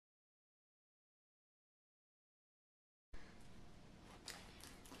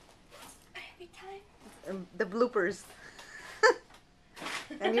the bloopers.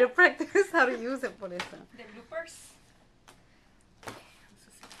 I need to practice how to use it por eso. The bloopers.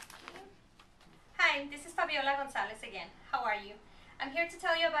 Hi, this is Fabiola Gonzalez again. How are you? I'm here to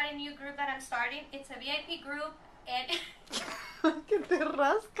tell you about a new group that I'm starting. It's a VIP group and... Que te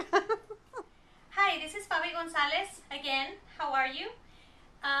rasca. Hi, this is Fabi Gonzalez again. How are you?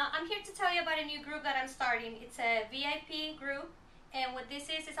 I'm here to tell you about a new group that I'm starting. It's a VIP group, and what this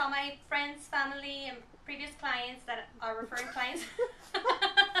is all my friends, family, and previous clients that are referring clients.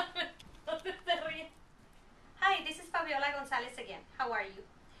 Hi, this is Fabiola Gonzalez again. How are you?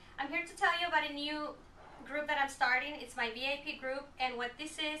 I'm here to tell you about a new group that I'm starting. It's my VIP group, and what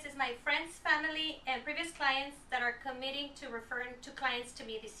this is my friends, family, and previous clients that are committing to referring to clients to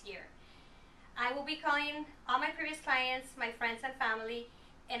me this year. I will be calling all my previous clients, my friends and family,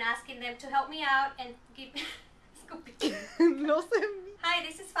 and asking them to help me out and give... No sé. Hi,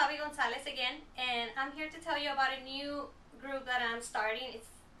 this is Fabi Gonzalez again, and I'm here to tell you about a new group that I'm starting. It's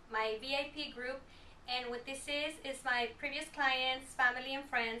my VIP group, and what this is my previous clients, family and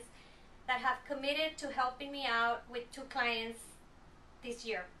friends that have committed to helping me out with 2 clients this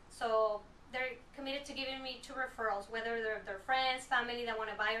year. So they're committed to giving me 2 referrals, whether they're their friends, family that want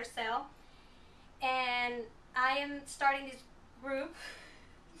to buy or sell. And I am starting this group